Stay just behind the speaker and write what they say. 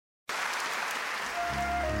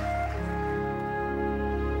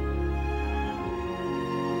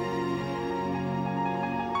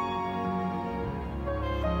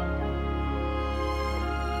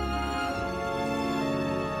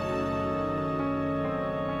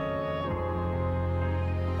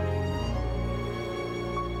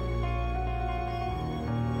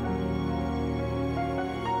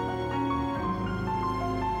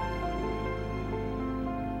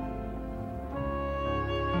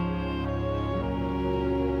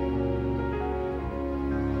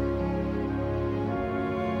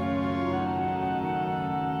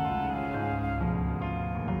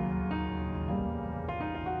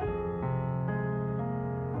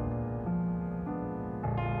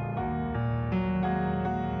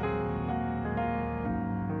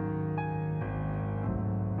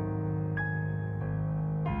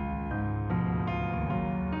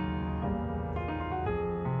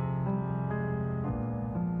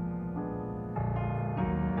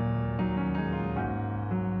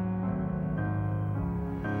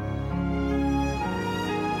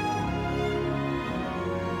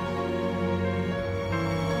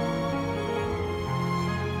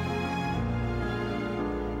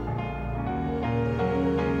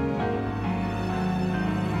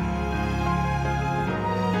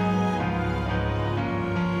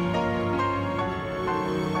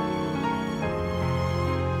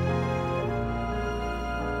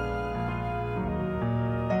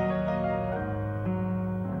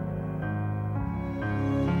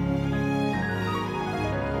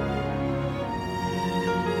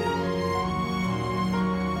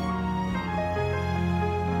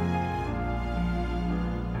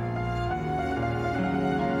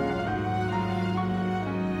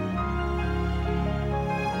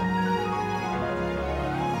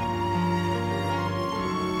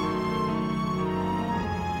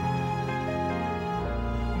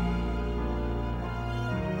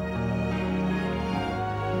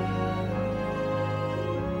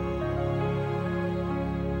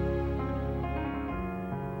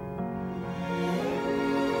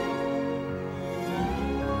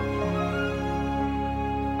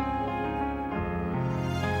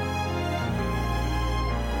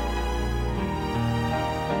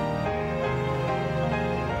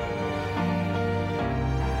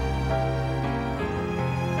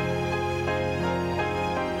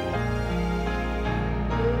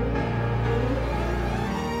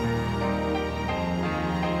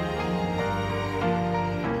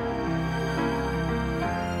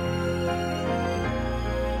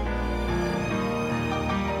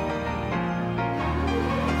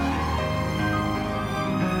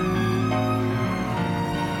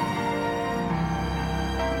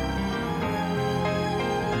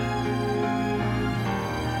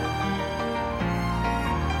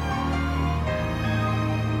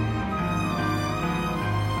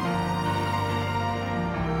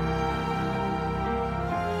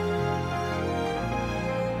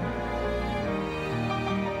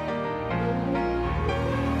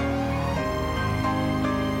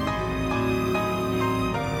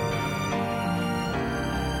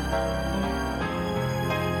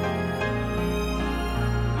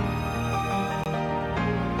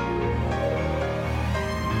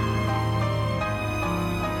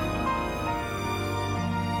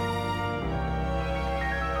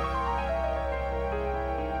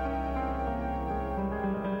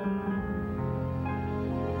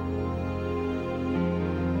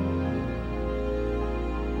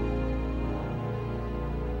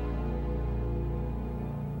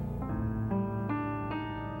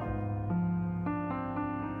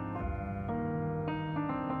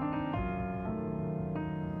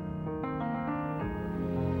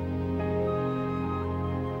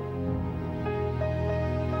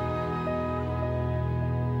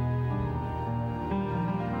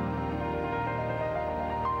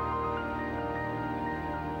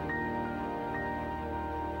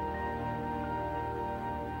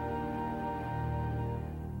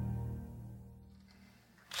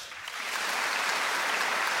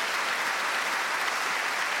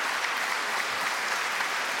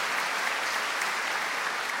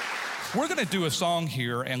We're going to do a song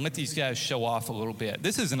here and let these guys show off a little bit.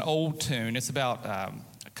 This is an old tune. It's about a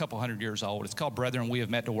couple hundred years old. It's called Brethren, We Have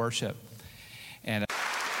Met to Worship. And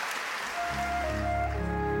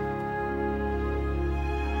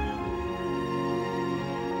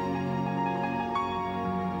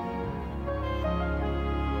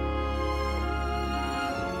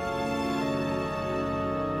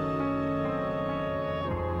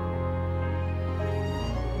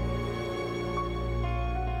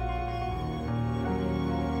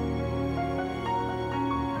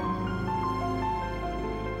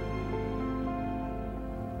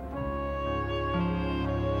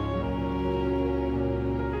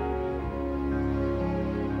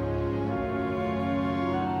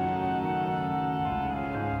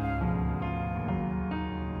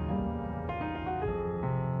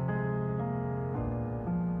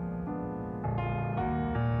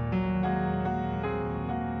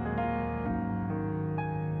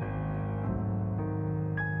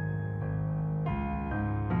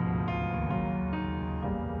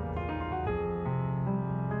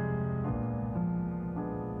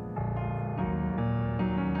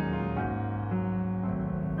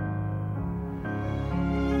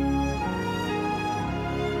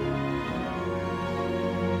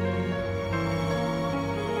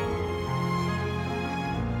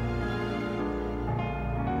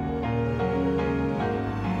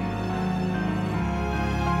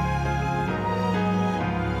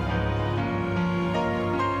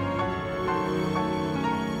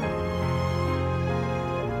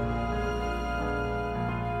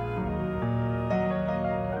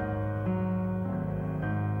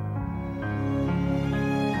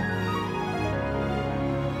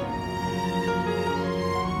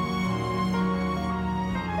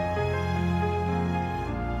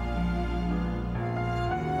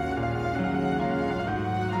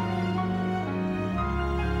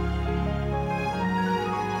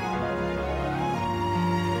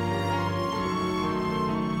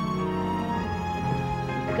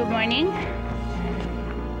Good morning.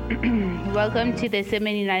 Welcome to the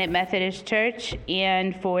Sidman United Methodist Church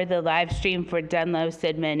and for the live stream for Dunlow,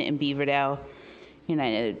 Sidman, and Beaverdale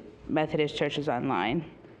United Methodist Churches online.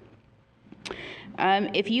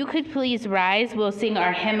 If you could please rise, we'll sing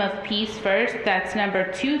our Hymn of Peace first. That's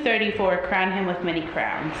number 234, Crown Him with Many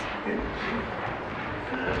Crowns.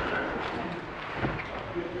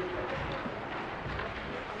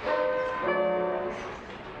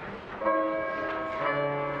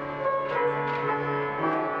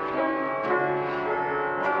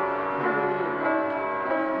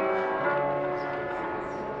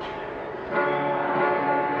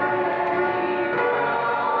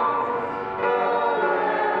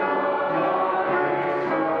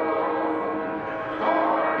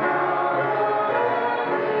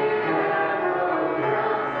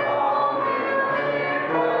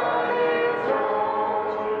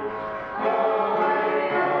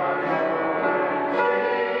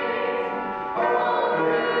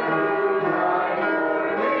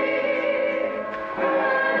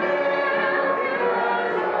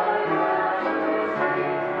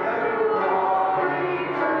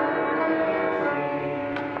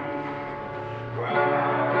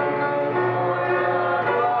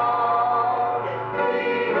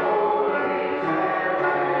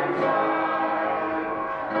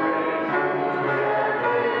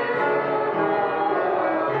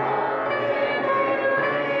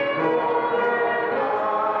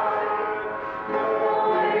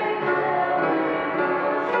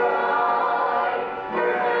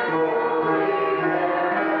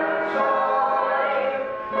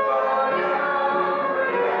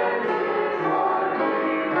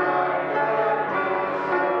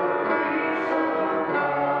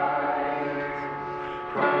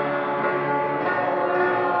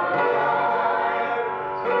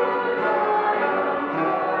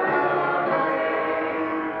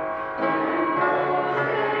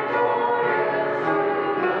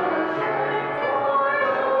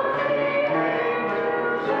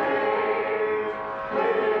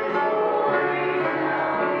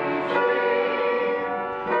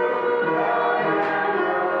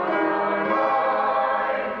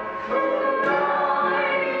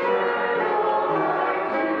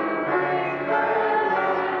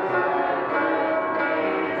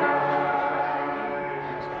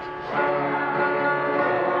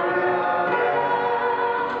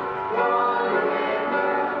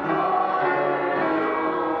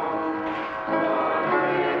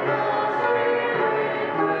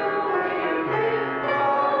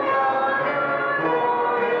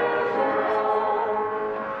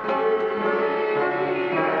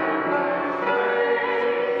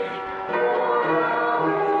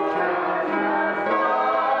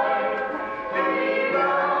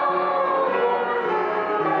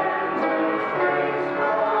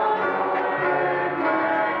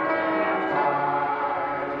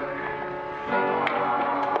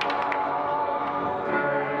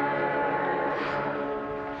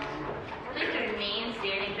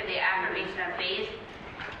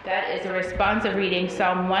 That is a responsive reading,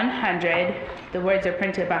 Psalm 100. The words are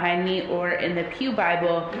printed behind me, or in the Pew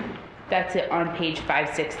Bible, that's it on page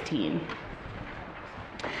 516.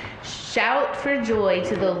 Shout for joy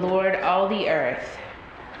to the Lord, all the earth.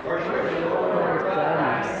 Worship the Lord with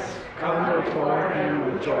gladness. Come before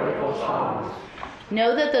him with joyful songs.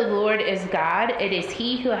 Know that the Lord is God. It is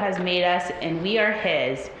he who has made us, and we are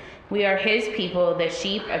his. We are his people, the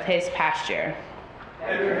sheep of his pasture.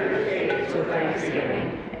 Enter his gates with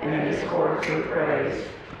thanksgiving, and his courts with praise.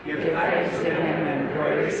 Give thanks to him and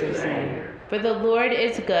praise his name. For the Lord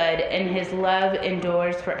is good, and his love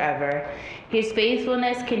endures forever. His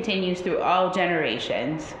faithfulness continues through all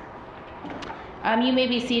generations. You may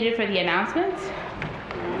be seated for the announcements.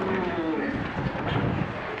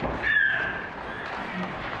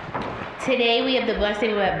 Today we have the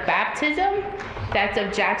blessing of baptism. That's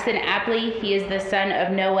of Jackson Apley. He is the son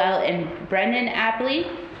of Noel and Brendan Apley.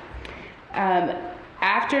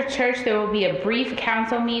 After church, there will be a brief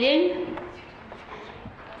council meeting.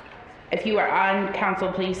 If you are on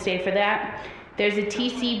council, please stay for that. There's a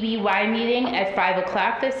TCBY meeting at 5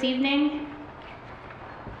 o'clock this evening.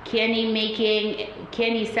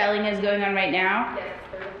 Candy selling is going on right now. Yes,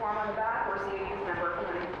 there's a form on the back, or see a youth member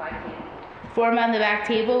if you buy candy. Form on the back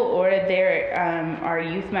table, or there are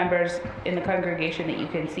youth members in the congregation that you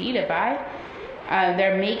can see to buy.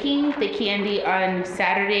 They're making the candy on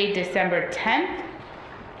Saturday, December 10th,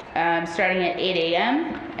 starting at 8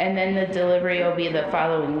 a.m., and then the delivery will be the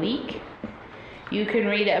following week. You can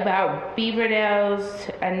read about Beaverdale's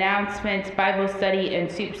announcements, Bible study,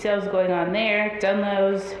 and soup sales going on there.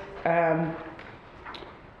 Dunlow's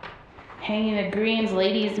Hanging the Greens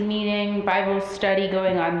ladies meeting, Bible study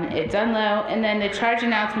going on at Dunlow. And then the charge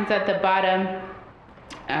announcements at the bottom.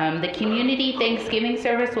 The community Thanksgiving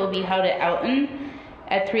service will be held at Elton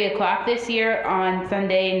at 3 o'clock this year on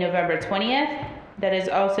Sunday, November 20th. That is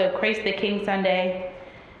also Christ the King Sunday.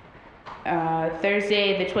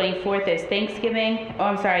 Thursday the 24th is Thanksgiving. Oh,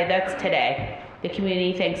 I'm sorry, that's today. The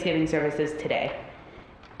community Thanksgiving service is today.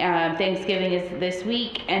 Thanksgiving is this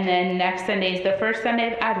week, and then next Sunday is the first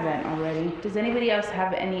Sunday of Advent already. Does anybody else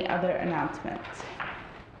have any other announcements?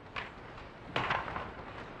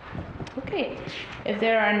 Okay, if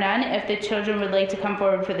there are none, if the children would like to come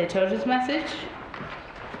forward for the children's message.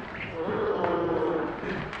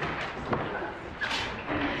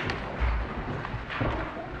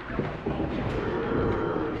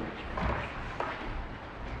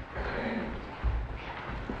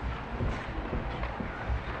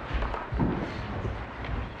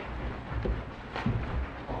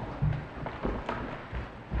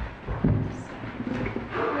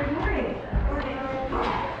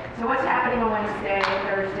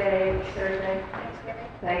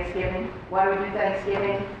 Thanksgiving. Why do we do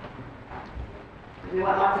Thanksgiving? We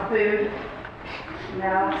want lots of food.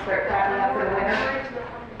 No, start packing up for the winter.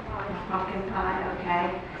 Pumpkin pie,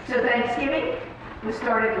 okay. So Thanksgiving was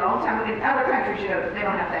started a long time ago. In other countries, they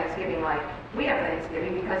don't have Thanksgiving like we have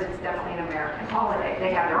Thanksgiving because it's definitely an American holiday.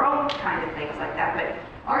 They have their own kind of things like that, but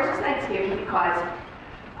ours is Thanksgiving because,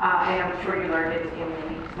 and I'm sure you learned it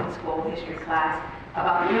in school history class,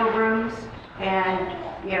 about the Pilgrims and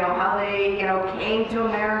how they, came to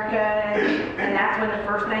America, and that's when the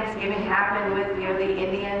first Thanksgiving happened with, the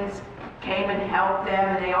Indians came and helped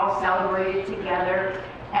them, and they all celebrated together,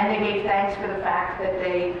 and they gave thanks for the fact that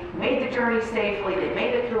they made the journey safely, they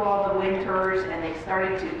made it through all the winters, and they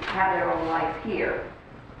started to have their own life here.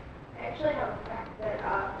 I actually have the fact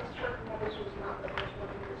that this church members was not the first one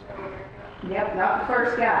to discover America. Yep, not the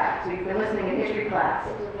first guy, so you've been listening in history class.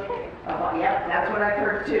 Yep, that's what I've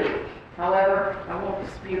heard too. However, I won't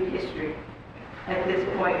dispute history at this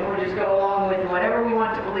point. We'll just go along with whatever we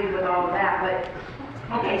want to believe with all of that.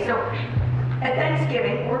 But, okay, so at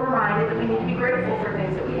Thanksgiving, we're reminded that we need to be grateful for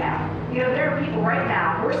things that we have. There are people right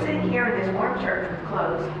now, we're sitting here in this warm church with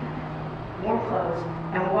warm clothes,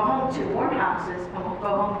 and we'll go home to warm houses, and we'll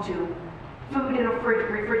go home to food in a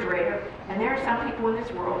refrigerator. And there are some people in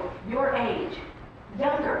this world, your age,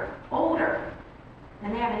 younger, older,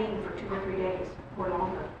 and they haven't eaten for 2 or 3 days or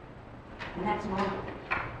longer. And that's normal.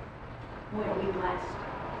 Boy, are we blessed.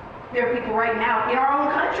 There are people right now in our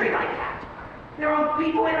own country like that. There are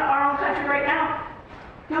people in our own country right now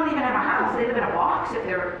who don't even have a house. They live in a box and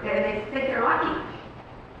they think they're lucky.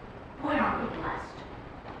 Boy, aren't we blessed.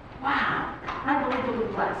 Wow,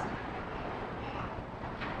 unbelievably blessed.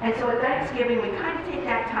 And so at Thanksgiving, we kind of take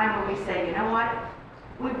that time where we say, you know what?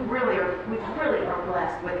 We really are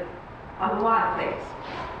blessed with a lot of things.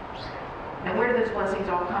 And where do those blessings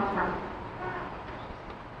all come from?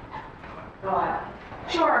 God.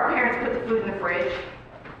 Sure, our parents put the food in the fridge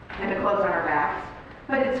and the clothes on our backs.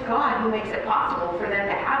 but it's God who makes it possible for them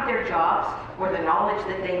to have their jobs or the knowledge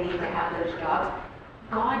that they need to have those jobs.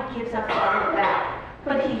 God gives us all of that,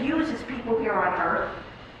 but He uses people here on earth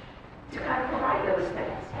to kind of provide those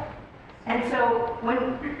things. And so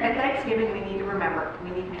at Thanksgiving, we need to remember,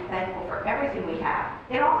 we need to be thankful for everything we have.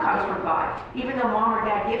 It all comes from God. Even though Mom or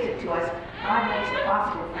Dad gives it to us, God makes it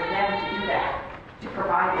possible for them to do that, to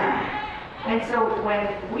provide that. And so when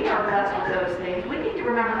we are blessed with those things, we need to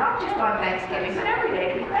remember not just on Thanksgiving, but every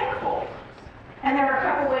day to be thankful. And there are a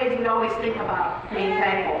couple ways we always think about being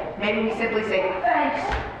thankful. Maybe we simply say, thanks.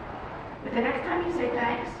 But the next time you say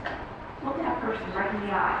thanks, look that person right in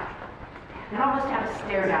the eye. And almost have a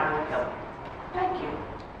stare down with them. Thank you.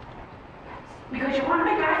 Because you want to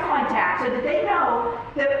make eye contact so that they know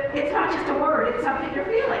that it's not just a word, it's something you're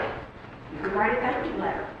feeling. You could write a thank you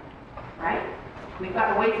letter, right? We've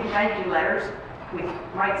got away from thank you letters. We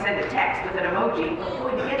might send a text with an emoji, but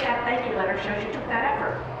boy, to get that thank you letter shows you took that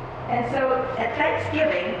effort. And so at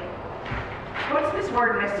Thanksgiving, what's this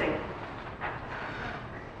word missing?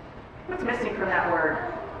 What's missing from that word?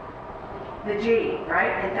 The G,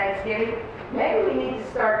 right, in Thanksgiving? Maybe we need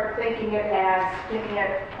to start thinking of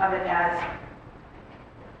it as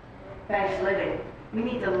Thanksgiving. We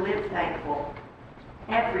need to live thankful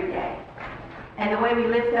every day. And the way we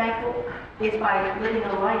live thankful is by living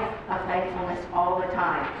a life of thankfulness all the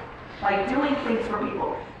time. By doing things for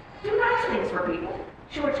people. Do nice things for people.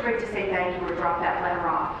 Sure, it's great to say thank you or drop that letter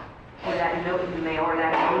off, or that note you mail, or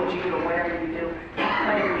that emoji, or whatever you do.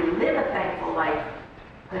 But if we live a thankful life,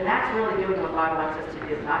 then that's really doing what God wants us to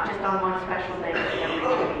do. Not just on one special day, but every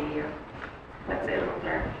day of the year. Let's say a little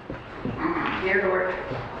prayer. Dear Lord,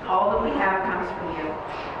 all that we have comes from you.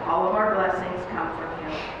 All of our blessings come from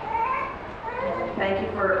you. Thank you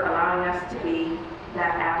for allowing us to be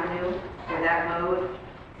that avenue or that mode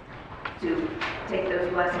to take those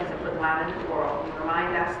blessings and put them out into the world. And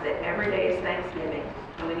remind us that every day is Thanksgiving,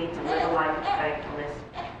 and we need to live a life of thankfulness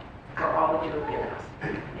for all that you have given us.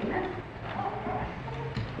 Amen.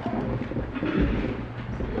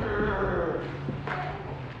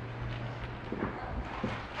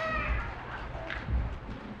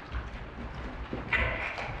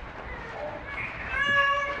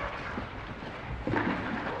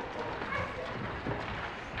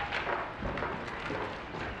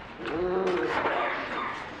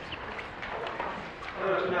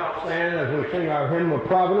 Stand as we sing our hymn of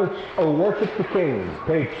Providence, O Worship the King,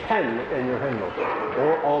 page 10 in your hymnal,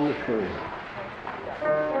 or on the screen.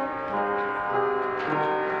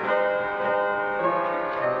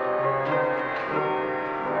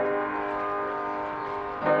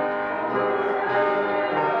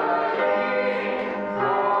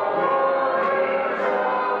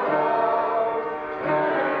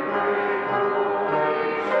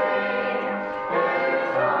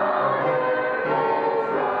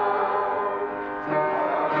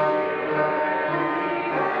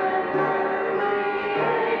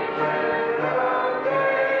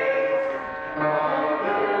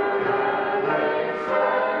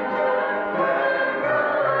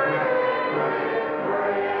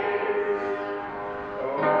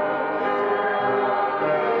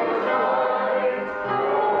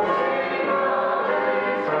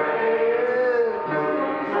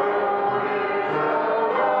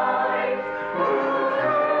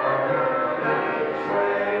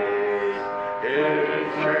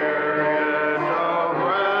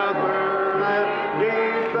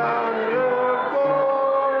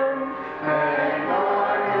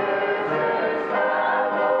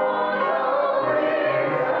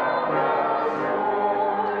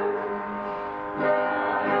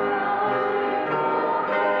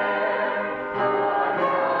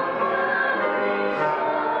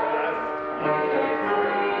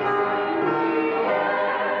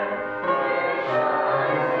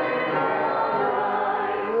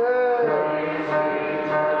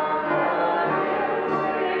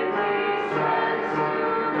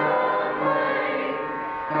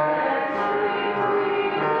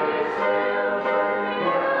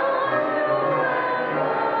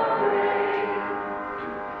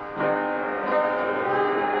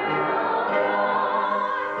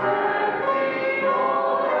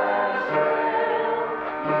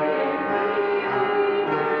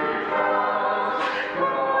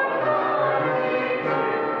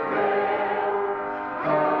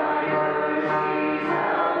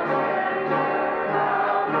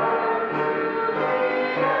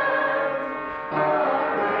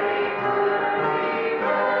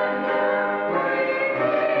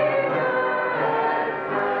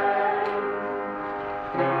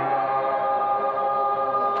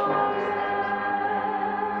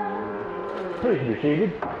 Please be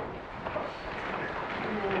seated.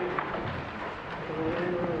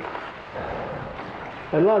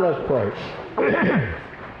 And let us pray.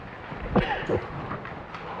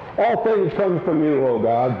 All things come from you, O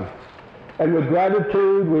God, and with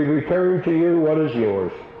gratitude we return to you what is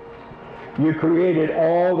yours. You created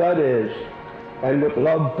all that is, and with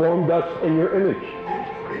love formed us in your image.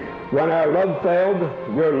 When our love failed,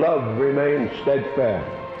 your love remained steadfast.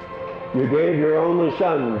 You gave your only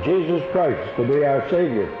Son, Jesus Christ, to be our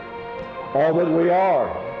Savior. All that we are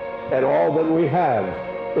and all that we have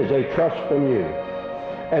is a trust from you.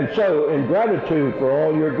 And so, in gratitude for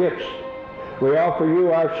all your gifts, we offer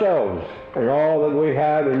you ourselves and all that we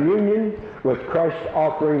have in union with Christ's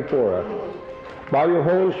offering for us. By your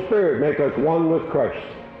Holy Spirit, make us one with Christ,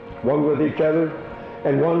 one with each other,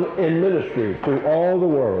 and one in ministry to all the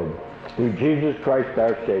world, through Jesus Christ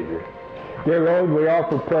our Savior. Dear Lord, we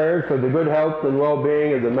offer prayers for the good health and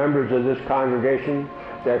well-being of the members of this congregation,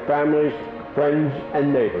 their families, friends,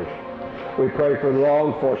 and neighbors. We pray for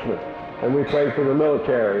law enforcement, and we pray for the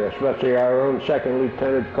military, especially our own Second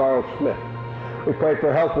Lieutenant Carl Smith. We pray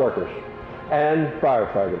for health workers and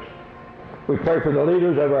firefighters. We pray for the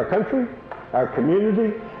leaders of our country, our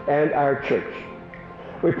community, and our church.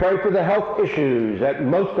 We pray for the health issues that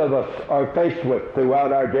most of us are faced with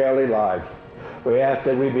throughout our daily lives. We ask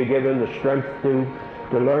that we be given the strength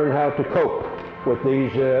to learn how to cope with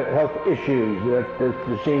these health issues that there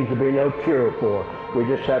seems to be no cure for. We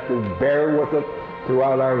just have to bear with it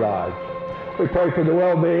throughout our lives. We pray for the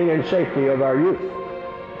well-being and safety of our youth.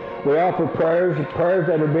 We offer prayers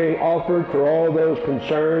that are being offered for all those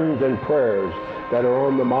concerns and prayers that are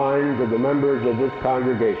on the minds of the members of this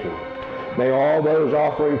congregation. May all those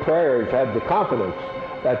offering prayers have the confidence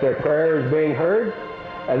that their prayer is being heard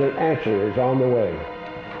and an answer is on the way.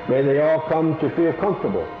 May they all come to feel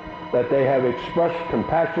comfortable that they have expressed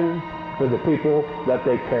compassion for the people that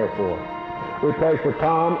they care for. We pray for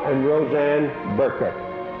Tom and Roseanne Burkett.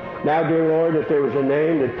 Now, dear Lord, if there was a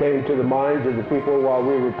name that came to the minds of the people while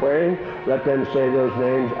we were praying, let them say those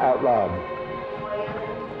names out loud.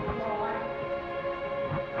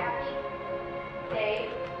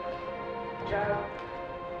 Dave, Joe,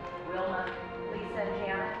 Wilma, Lisa and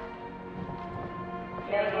Janet,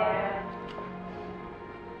 Marianne,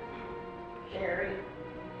 Sherry,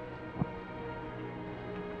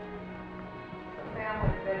 the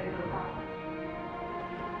family Betty Lou Holland.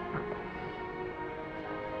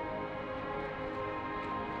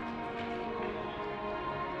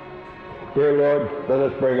 Dear Lord, let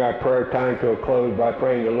us bring our prayer time to a close by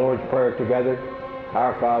praying the Lord's Prayer together.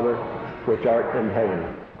 Our Father, which art in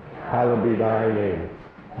heaven, hallowed be thy name.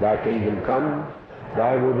 Thy kingdom come,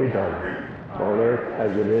 thy will be done, on earth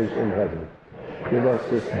as it is in heaven. Give us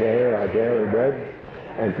this day our daily bread,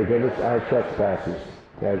 and forgive us our trespasses,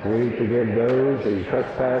 as we forgive those who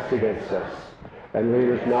trespass against us. And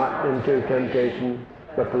lead us not into temptation,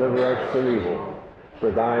 but deliver us from evil.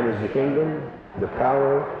 For thine is the kingdom, the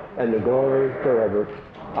power, and the glory forever.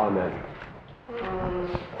 Amen.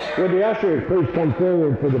 Would the ushers please come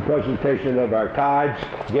forward for the presentation of our tithes,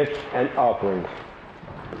 gifts, and offerings.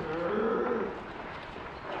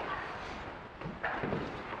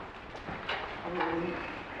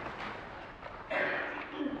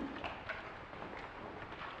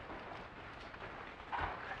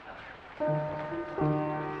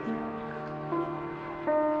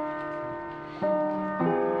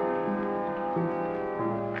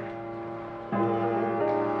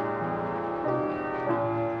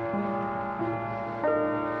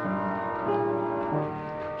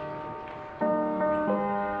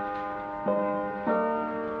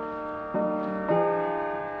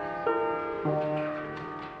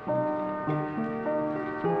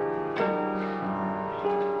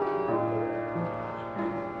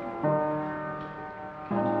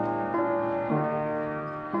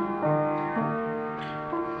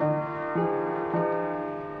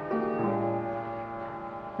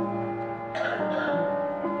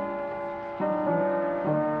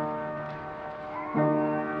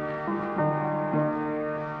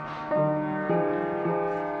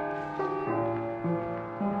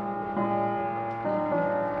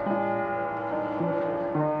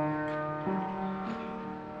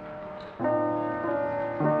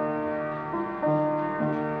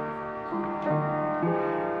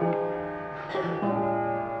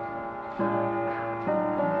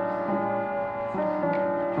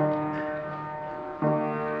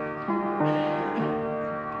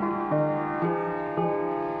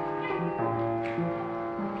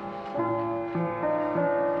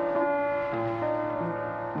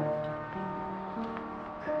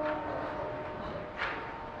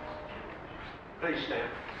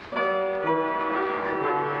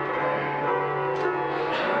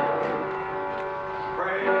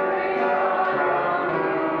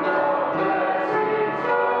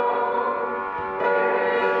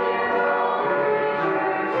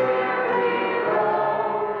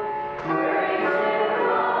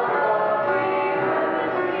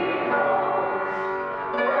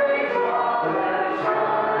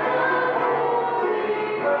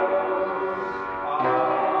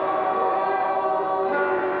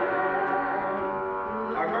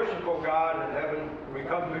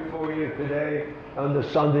 before you today on the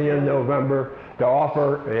Sunday in November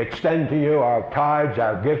to extend to you our tithes,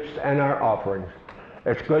 our gifts, and our offerings.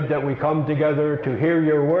 It's good that we come together to hear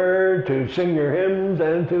your word, to sing your hymns,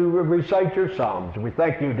 and to recite your psalms. We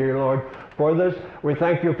thank you, dear Lord, for this. We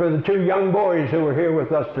thank you for the two young boys who are here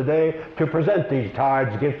with us today to present these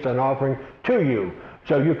tithes, gifts, and offerings to you,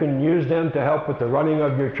 so you can use them to help with the running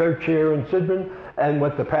of your church here in Sidman and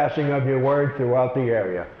with the passing of your word throughout the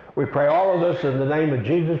area. We pray all of this in the name of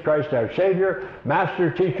Jesus Christ, our Savior,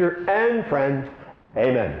 Master, Teacher, and Friend.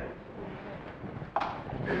 Amen.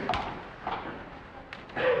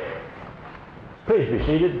 Please be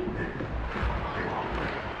seated.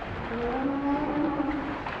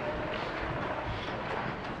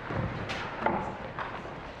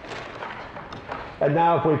 And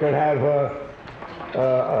now if we could have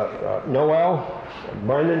Noel,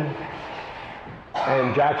 Brendan,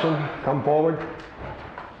 and Jackson come forward.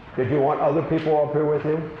 Did you want other people up here with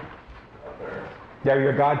you? They're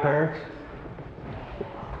your godparents?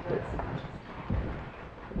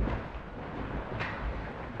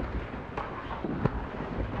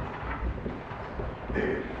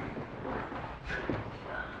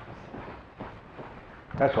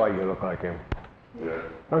 That's why you look like him. Yeah.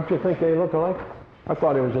 Don't you think they look alike? I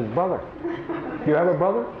thought he was his brother. Do you have a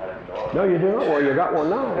brother? No, you do not? Well, you got one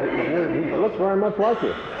now. He looks very much like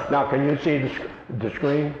you. Now, can you see the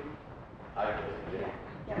screen?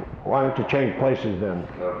 Why don't you change places then?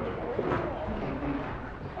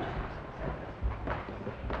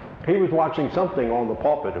 He was watching something on the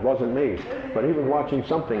pulpit. It wasn't me, but he was watching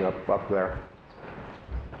something up there.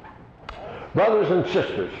 Brothers and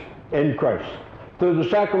sisters in Christ, through the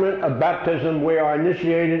sacrament of baptism, we are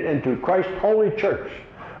initiated into Christ's holy church.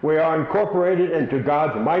 We are incorporated into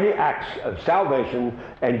God's mighty acts of salvation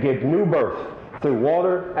and give new birth through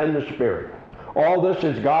water and the Spirit. All this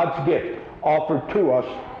is God's gift offered to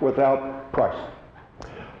us without price.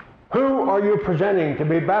 Who are you presenting to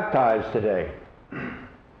be baptized today?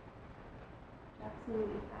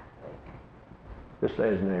 Just say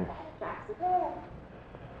his name.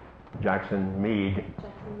 Jackson Mead.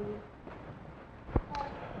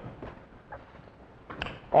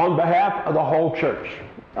 On behalf of the whole church,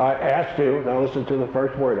 I ask you, now listen to the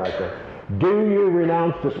first word I say, do you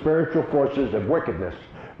renounce the spiritual forces of wickedness,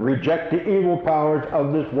 reject the evil powers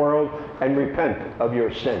of this world, and repent of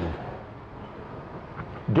your sin?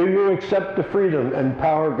 Do you accept the freedom and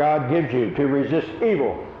power God gives you to resist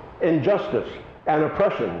evil, injustice, and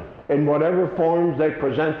oppression in whatever forms they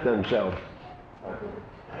present themselves?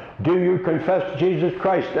 Do you confess Jesus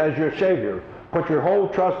Christ as your Savior, put your whole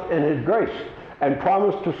trust in His grace, and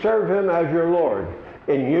promise to serve Him as your Lord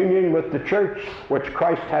in union with the church which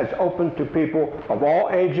Christ has opened to people of all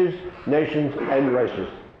ages, nations, and races?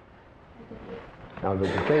 Now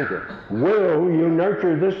there's a thing here. Will you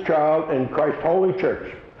nurture this child in Christ's holy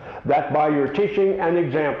church, that by your teaching and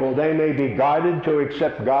example they may be guided to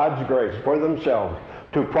accept God's grace for themselves,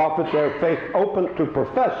 to profess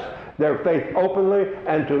their faith openly,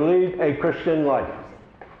 and to lead a Christian life?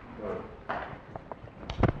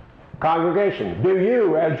 Congregation, do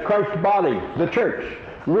you, as Christ's body, the church,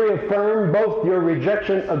 reaffirm both your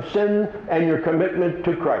rejection of sin and your commitment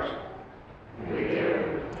to Christ? We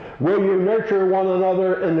do. Will you nurture one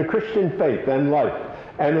another in the Christian faith and life,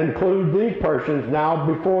 and include these persons now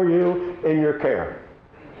before you in your care?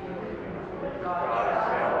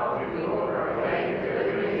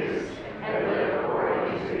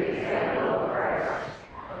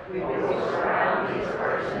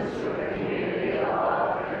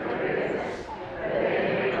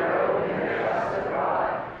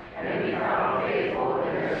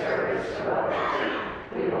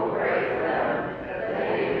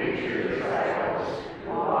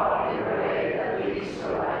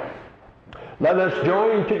 Let us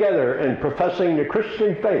join together in professing the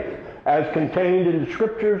Christian faith as contained in the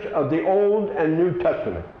Scriptures of the Old and New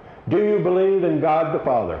Testament. Do you believe in God the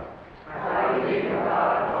Father? I believe in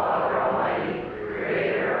God the Father Almighty,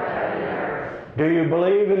 Creator of heaven and earth. Do you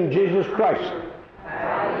believe in Jesus Christ?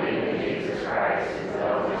 I believe in Jesus Christ, His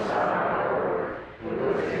only Son, our Lord, who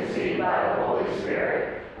was conceived by the Holy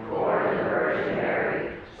Spirit, born of the Virgin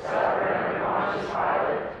Mary, suffered under Pontius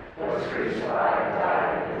Pilate, was crucified and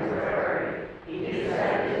died, and was buried. He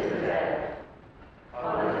descended to the dead.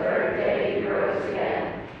 On the third day He rose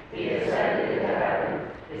again. He ascended into heaven,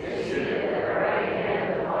 is seated at the right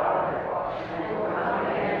hand of the Father, and will come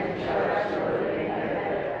again to judge the living and the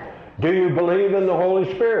dead. Do you believe in the Holy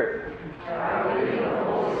Spirit? I believe in the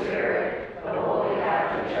Holy Spirit, the Holy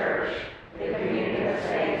Catholic Church, the communion of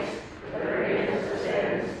saints, the forgiveness of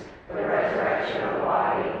sins, the resurrection of the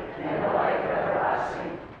body, and the life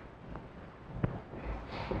everlasting.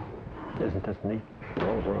 Isn't this neat? It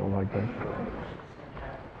rolls around like that.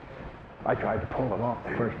 I tried to pull it off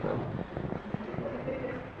the first time.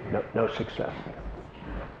 No success.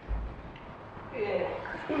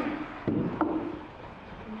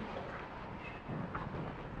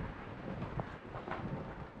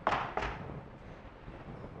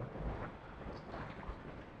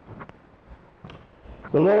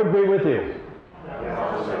 The Lord be with you.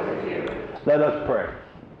 Let us pray.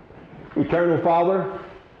 Eternal Father,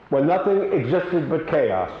 when nothing existed but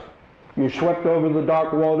chaos, you swept over the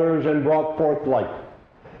dark waters and brought forth light.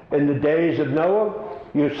 In the days of Noah,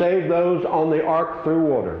 you saved those on the ark through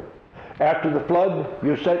water. After the flood,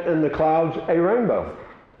 you set in the clouds a rainbow.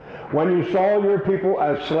 When you saw your people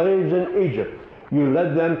as slaves in Egypt, you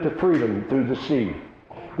led them to freedom through the sea.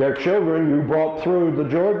 Their children you brought through the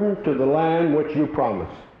Jordan to the land which you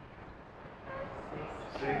promised.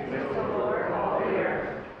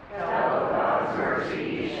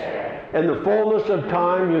 In the fullness of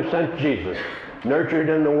time you sent Jesus, nurtured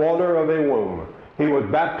in the water of a womb. He was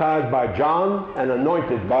baptized by John and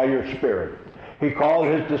anointed by your Spirit. He called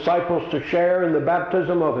his disciples to share in the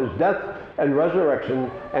baptism of his death and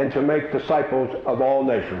resurrection and to make disciples of all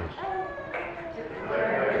nations.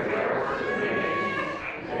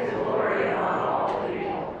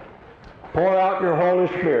 Pour out your Holy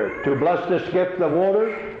Spirit to bless this gift of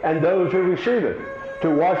water and those who receive it, to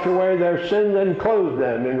wash away their sins and clothe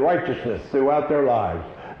them in righteousness throughout their lives,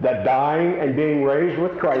 that dying and being raised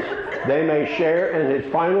with Christ, they may share in his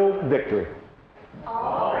final victory.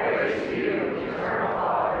 All praise to you, eternal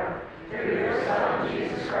Father, through your Son,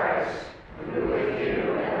 Jesus Christ, who with you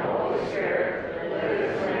and the Holy Spirit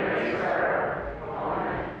lives and reigns forever.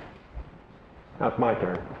 Amen. Now it's my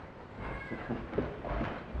turn.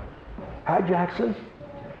 Hi, Jackson.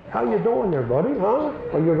 How you doing there, buddy? Huh?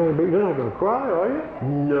 You're not gonna cry, are you?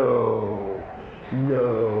 No.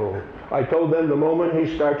 I told them the moment he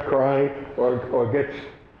starts crying or gets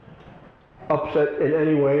upset in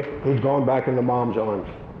any way, he's gone back into mom's arms.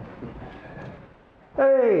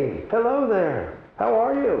 Hey, hello there. How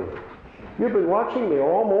are you? You've been watching me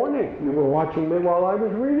all morning. You were watching me while I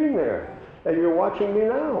was reading there. And you're watching me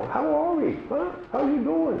now. How are we? Huh? How you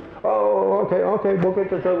doing? Oh, okay. We'll get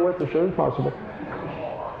this over with as soon as possible.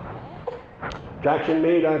 Jackson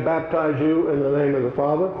Meade, I baptize you in the name of the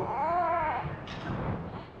Father,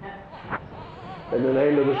 in the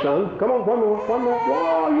name of the Son. Come on, one more.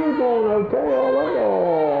 Oh, you're doing okay, all right.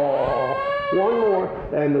 Oh, one more.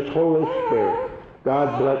 And the Holy Spirit.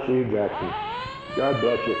 God bless you, Jackson. God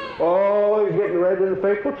bless you. Oh, he's getting red in the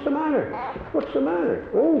face. What's the matter?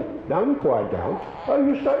 Oh, now you quiet down. Oh,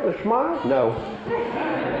 you starting to smile? No.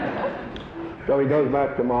 So he goes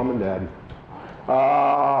back to mom and dad.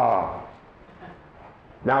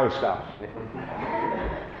 Now he stops.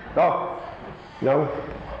 Oh, no,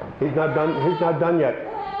 he's not done yet.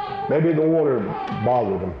 Maybe the water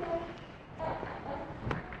bothered him.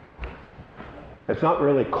 It's not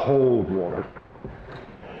really cold water.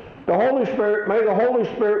 May the Holy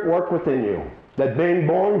Spirit work within you, that being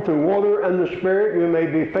born through water and the Spirit, you may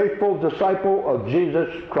be faithful disciple of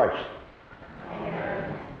Jesus Christ.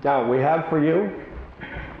 Amen. Now, we have for you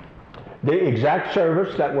the exact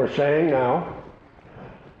service that we're saying now.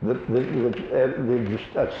 The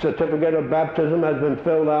certificate of baptism has been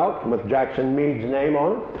filled out with Jackson Meade's name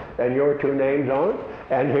on it and your two names on it.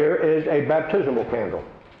 And here is a baptismal candle.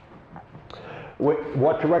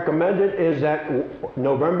 What's recommended is that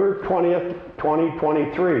November 20th,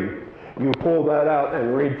 2023, you pull that out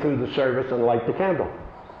and read through the service and light the candle.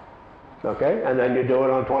 Okay? And then you do it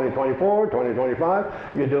on 2024,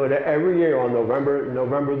 2025. You do it every year on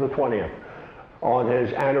November the 20th. On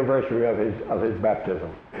his anniversary of his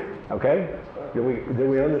baptism. Okay? Do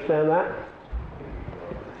we understand that?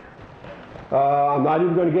 I'm not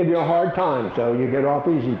even going to give you a hard time, so you get off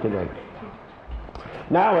easy today.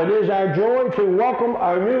 Now it is our joy to welcome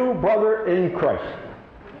our new brother in Christ.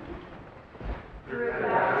 Through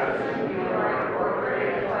baptism, you are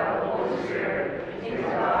incorporated by the Holy Spirit into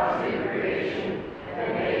God's new creation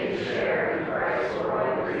and made to share in Christ's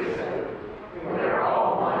royal priesthood. We are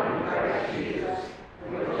all one in Christ Jesus.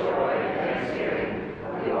 With joy and thanksgiving,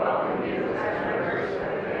 we welcome you as members of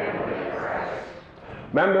the family of Christ.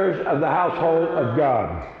 Members of the household of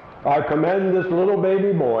God, I commend this little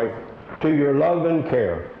baby boy to your love and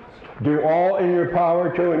care. Do all in your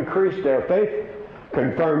power to increase their faith,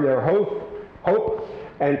 confirm their hope,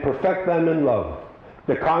 and perfect them in love.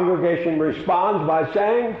 The congregation responds by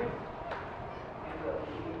saying,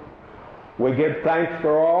 we give thanks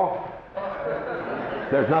for all.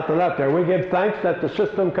 There's nothing left there. We give thanks that the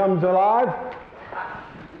system comes alive.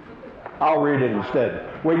 I'll read it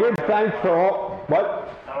instead. We give thanks for all. What?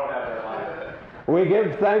 We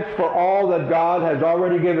give thanks for all that God has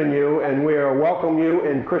already given you, and we welcome you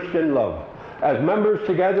in Christian love. As members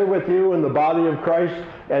together with you in the body of Christ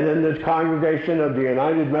and in this congregation of the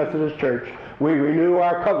United Methodist Church, we renew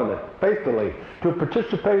our covenant faithfully to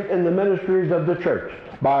participate in the ministries of the church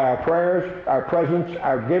by our prayers, our presence,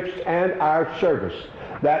 our gifts, and our service,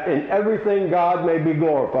 that in everything God may be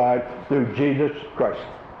glorified through Jesus Christ.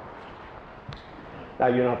 Now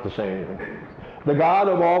you don't have to say anything. The God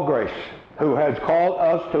of all grace, who has called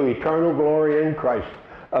us to eternal glory in Christ,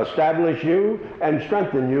 establish you and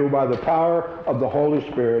strengthen you by the power of the Holy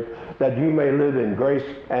Spirit, that you may live in grace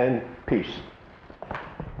and peace.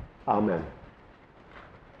 Amen.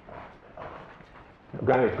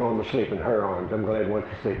 Granny's going to sleep in her arms. I'm glad he went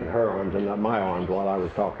to sleep in her arms and not my arms while I was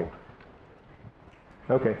talking.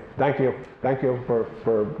 Okay, thank you. Thank you for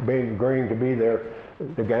agreeing to be there,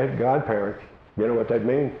 the godparents. You know what that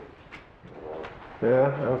means? Yeah,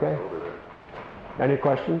 okay. Any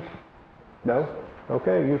questions? No?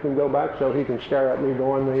 Okay, you can go back so he can stare at me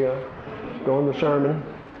during the sermon.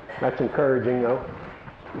 That's encouraging, though.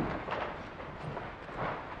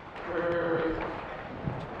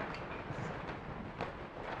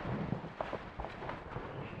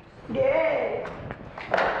 Yay!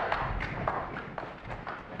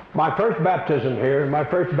 My first baptism here, my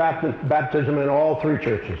first baptism in all three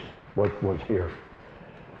churches was here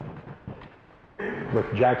with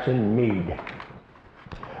Jackson Meade.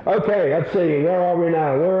 Okay, let's see, where are we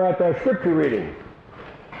now? We're at our scripture reading.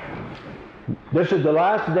 This is the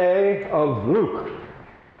last day of Luke,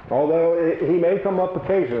 although he may come up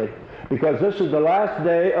occasionally, because this is the last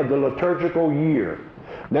day of the liturgical year.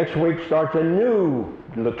 Next week starts a new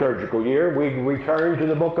liturgical year. We return to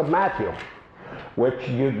the book of Matthew, which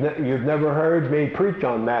you've never heard me preach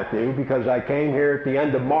on Matthew, because I came here at the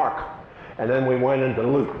end of Mark, and then we went into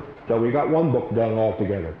Luke. So we got one book done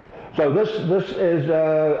altogether. So this is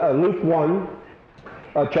Luke 1,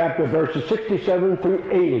 chapter verses 67 through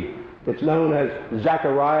 80. It's known as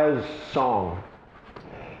Zechariah's song.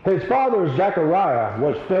 His father Zechariah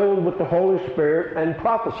was filled with the Holy Spirit and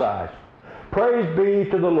prophesied, "Praise be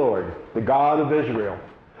to the Lord, the God of Israel,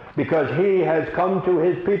 because he has come to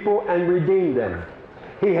his people and redeemed them.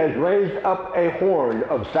 He has raised up a horn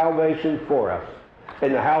of salvation for us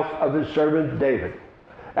in the house of his servant David,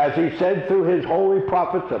 as he said through his holy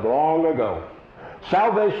prophets of long ago,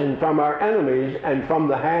 salvation from our enemies and from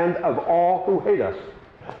the hand of all who hate us,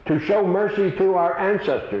 to show mercy to our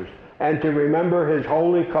ancestors and to remember his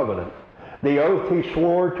holy covenant, the oath he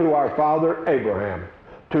swore to our father Abraham,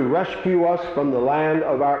 to rescue us from the hand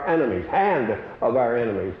of our enemies,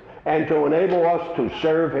 and to enable us to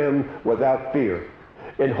serve him without fear,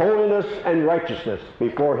 in holiness and righteousness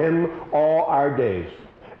before him all our days.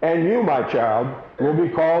 And you, my child, will be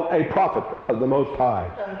called a prophet of the Most High,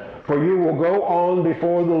 for you will go on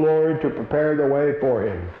before the Lord to prepare the way for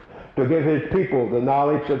him, to give his people the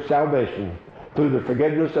knowledge of salvation through the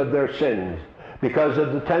forgiveness of their sins, because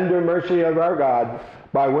of the tender mercy of our God,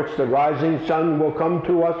 by which the rising sun will come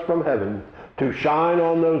to us from heaven, to shine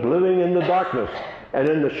on those living in the darkness and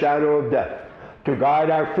in the shadow of death, to guide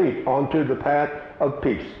our feet onto the path of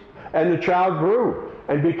peace. And the child grew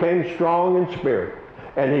and became strong in spirit,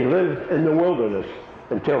 and he lived in the wilderness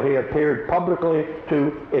until he appeared publicly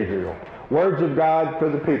to Israel. Words of God for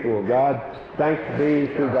the people of God. Thanks be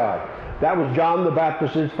to God. That was John the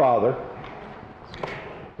Baptist's father.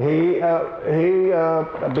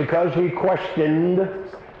 Because he questioned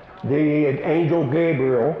the angel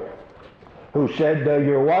Gabriel, who said,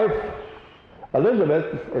 your wife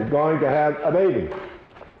Elizabeth is going to have a baby.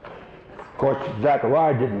 Of course,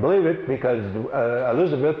 Zechariah didn't believe it, because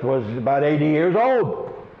Elizabeth was about 80 years old.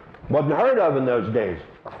 Wasn't heard of in those days.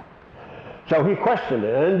 So he questioned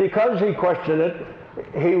it, and because he questioned it,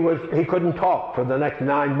 he couldn't talk for the next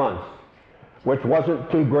 9 months, which wasn't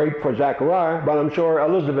too great for Zechariah, but I'm sure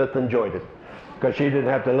Elizabeth enjoyed it, because she didn't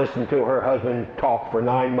have to listen to her husband talk for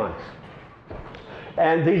 9 months.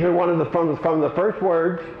 And these are from the first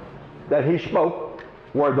words that he spoke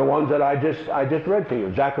were the ones that I just read to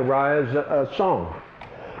you, Zechariah's song.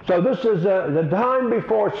 So this is the time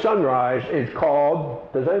before sunrise is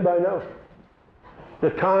called, does anybody know? The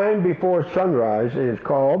time before sunrise is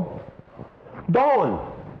called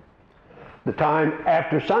dawn. The time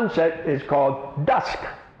after sunset is called dusk.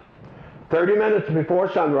 30 minutes before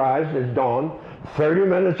sunrise is dawn. 30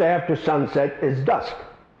 minutes after sunset is dusk.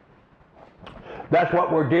 That's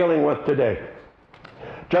what we're dealing with today.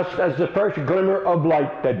 Just as the first glimmer of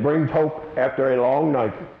light that brings hope after a long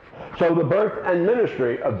night, so the birth and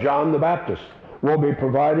ministry of John the Baptist will be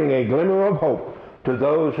providing a glimmer of hope to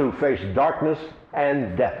those who face darkness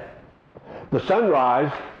and death. The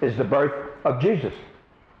sunrise is the birth of Jesus.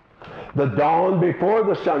 The dawn before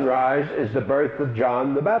the sunrise is the birth of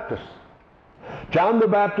John the Baptist. John the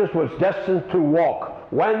Baptist was destined to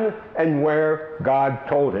walk when and where God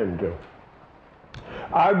told him to.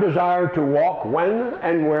 Our desire to walk when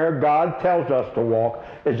and where God tells us to walk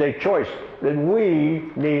is a choice that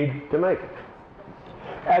we need to make.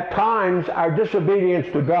 At times, our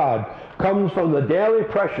disobedience to God comes from the daily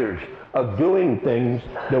pressures of doing things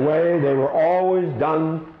the way they were always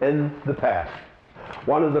done in the past.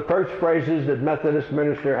 One of the first phrases that Methodist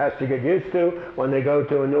minister has to get used to when they go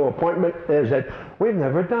to a new appointment is that we've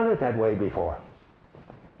never done it that way before.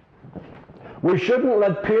 We shouldn't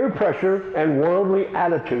let peer pressure and worldly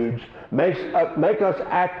attitudes make us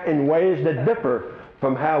act in ways that differ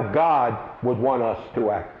from how God would want us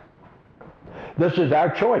to act. This is our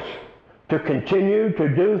choice, to continue to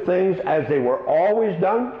do things as they were always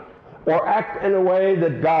done, or act in a way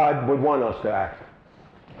that God would want us to act.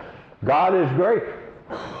 God is great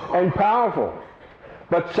and powerful,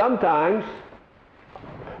 but sometimes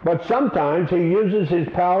he uses his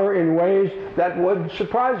power in ways that would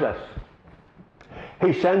surprise us.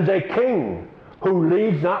 He sends a king who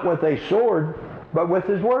leads not with a sword, but with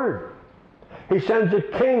his word. He sends a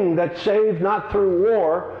king that saves not through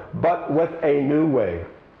war, but with a new way.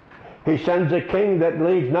 He sends a king that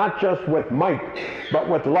leads not just with might, but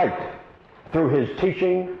with light, through his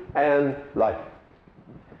teaching and life.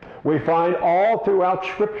 We find all throughout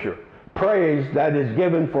Scripture praise that is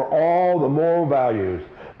given for all the moral values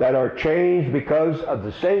that are changed because of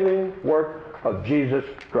the saving work of Jesus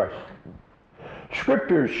Christ.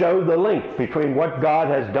 Scriptures show the link between what God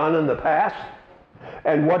has done in the past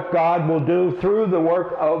and what God will do through the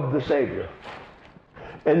work of the Savior.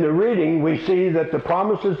 In the reading, we see that the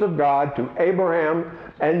promises of God to Abraham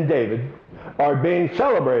and David are being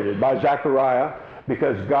celebrated by Zechariah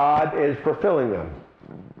because God is fulfilling them.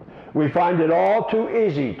 We find it all too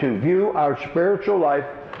easy to view our spiritual life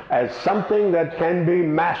as something that can be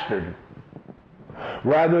mastered,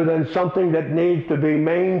 rather than something that needs to be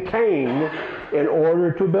maintained in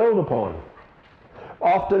order to build upon.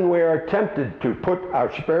 Often we are tempted to put our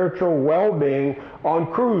spiritual well-being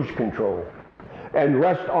on cruise control and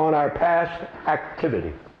rest on our past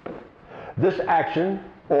activity. This action,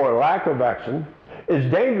 or lack of action, is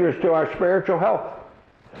dangerous to our spiritual health.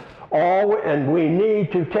 And we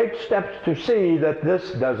need to take steps to see that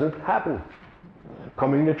this doesn't happen.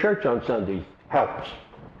 Coming to church on Sunday helps.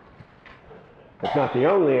 It's not the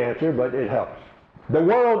only answer, but it helps. The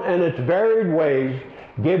world, in its varied ways,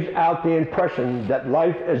 gives out the impression that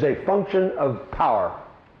life is a function of power.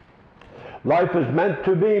 Life is meant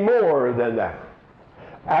to be more than that.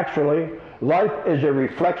 Actually, life is a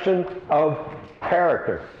reflection of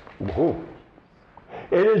character. Ooh.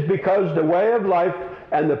 It is because the way of life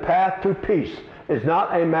and the path to peace is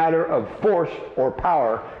not a matter of force or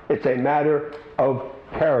power, it's a matter of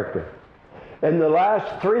character. In the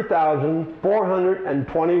last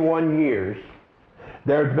 3,421 years,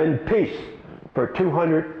 there's been peace for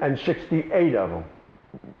 268 of them.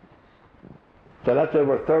 So that's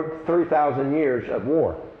over 3,000 years of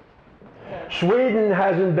war. Sweden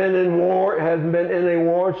hasn't been in a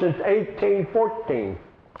war since 1814.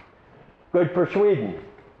 Good for Sweden.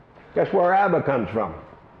 Guess where ABBA comes from?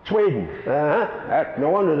 Sweden. No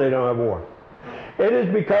wonder they don't have war. It is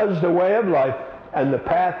because the way of life and the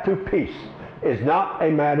path to peace is not a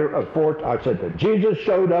matter of force. I said that. Jesus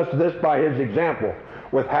showed us this by his example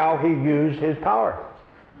with how he used his power.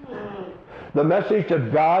 The message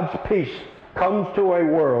of God's peace comes to a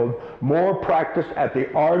world more practiced at the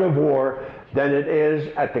art of war than it is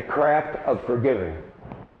at the craft of forgiving.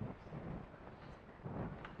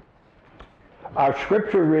 Our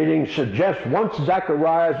scripture reading suggests once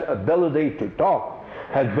Zechariah's ability to talk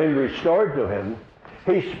has been restored to him,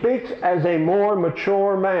 he speaks as a more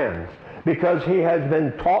mature man because he has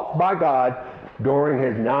been taught by God during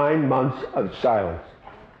his 9 months of silence.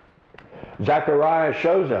 Zechariah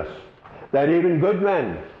shows us that even good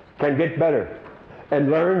men can get better and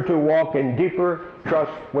learn to walk in deeper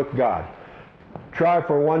trust with God. Try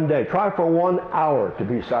for 1 day, try for 1 hour to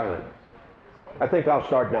be silent. I think I'll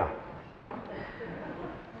start now.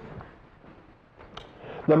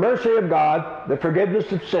 The mercy of God, the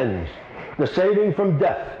forgiveness of sins, the saving from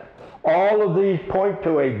death, all of these point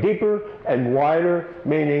to a deeper and wider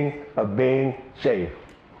meaning of being saved.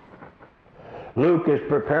 Luke is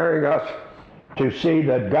preparing us to see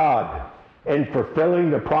that God, in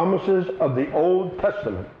fulfilling the promises of the Old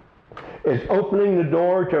Testament, is opening the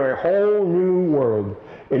door to a whole new world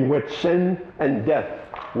in which sin and death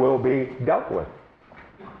will be dealt with.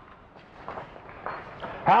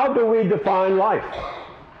 How do we define life?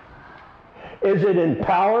 Is it in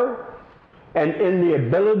power and in the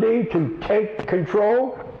ability to take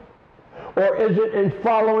control? Or is it in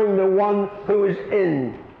following the one who is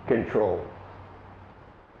in control?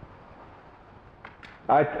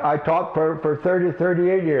 I taught for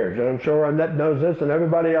 38 years, and I'm sure Annette knows this, and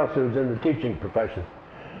everybody else who's in the teaching profession.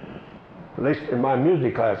 At least in my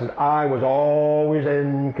music classes, I was always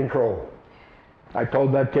in control. I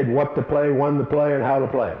told that kid what to play, when to play, and how to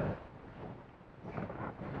play it.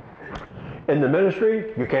 In the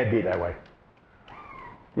ministry, you can't be that way.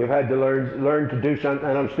 You've had to learn to do something,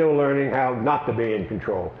 and I'm still learning how not to be in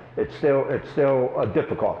control. It's still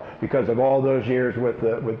difficult because of all those years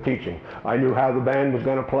with teaching. I knew how the band was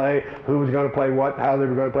going to play, who was going to play what, how they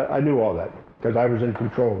were going to play. I knew all that because I was in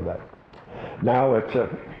control of that. Now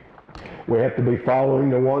we have to be following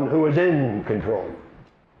the one who is in control,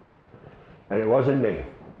 and it wasn't me.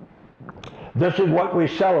 This is what we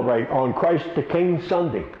celebrate on Christ the King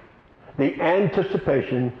Sunday, the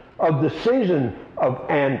anticipation of the season of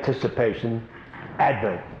anticipation,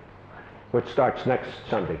 Advent, which starts next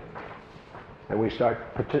Sunday. And we start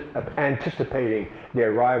anticipating the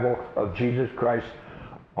arrival of Jesus Christ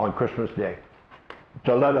on Christmas Day.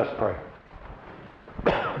 So let us pray.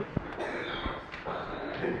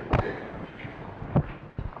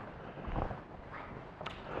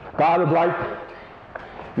 God of light,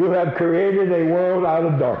 you have created a world out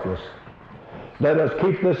of darkness. Let us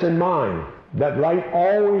keep this in mind, that light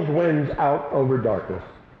always wins out over darkness.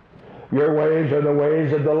 Your ways are the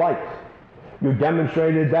ways of the light. You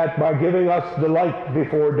demonstrated that by giving us the light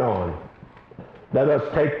before dawn. Let us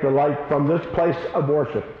take the light from this place of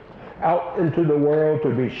worship out into the world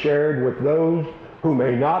to be shared with those who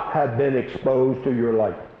may not have been exposed to your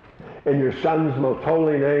light. In your Son's most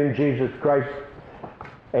holy name, Jesus Christ,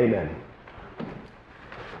 amen.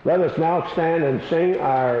 Let us now stand and sing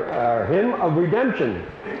our hymn of redemption,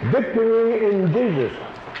 Victory in Jesus,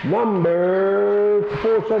 number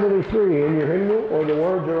 473 in your hymnal, or the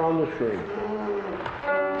words are on the screen.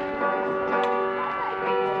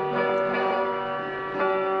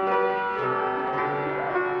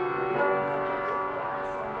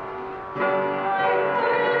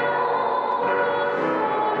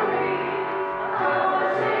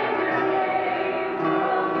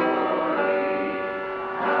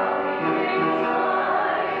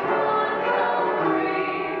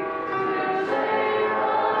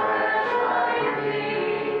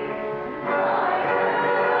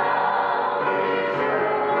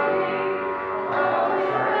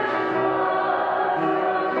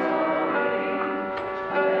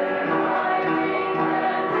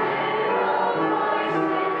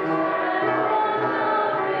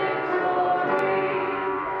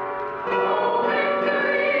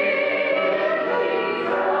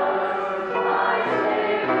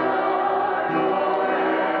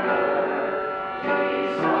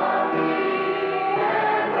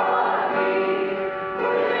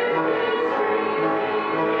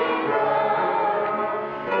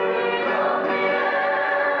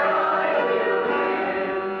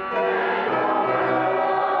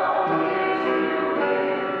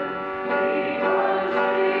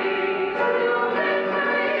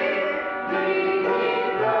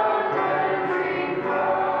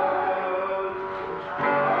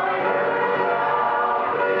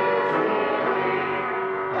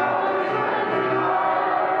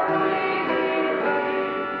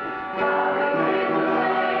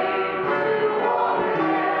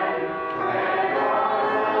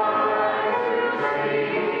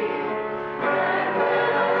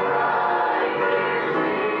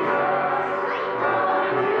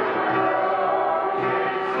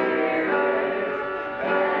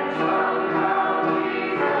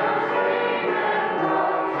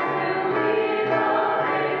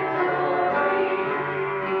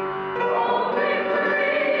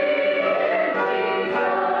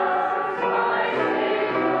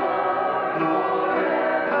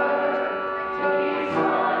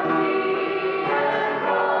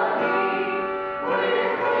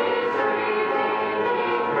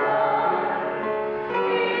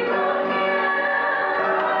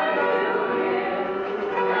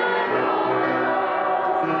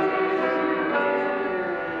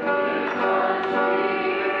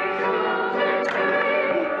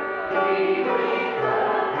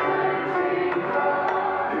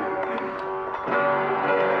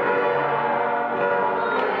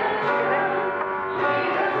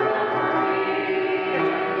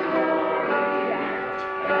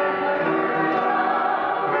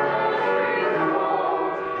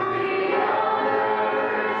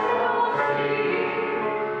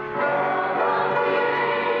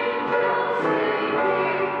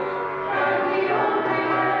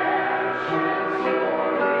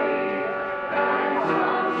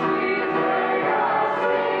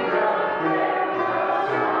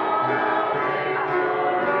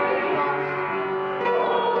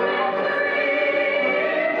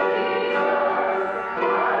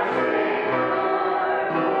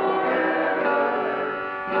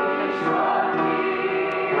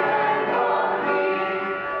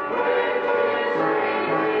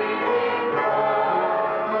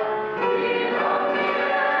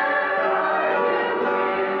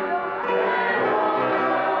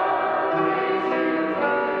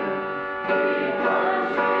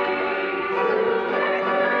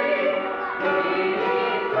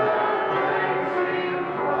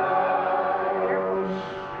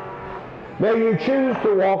 May you choose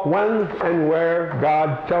to walk when and where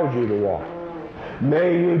God tells you to walk.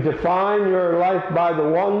 May you define your life by the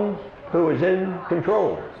one who is in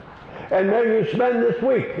control. And may you spend this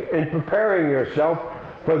week in preparing yourself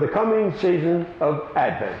for the coming season of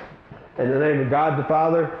Advent. In the name of God the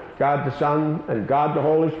Father, God the Son, and God the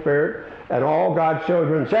Holy Spirit, and all God's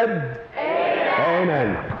children said,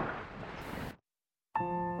 Amen. Amen.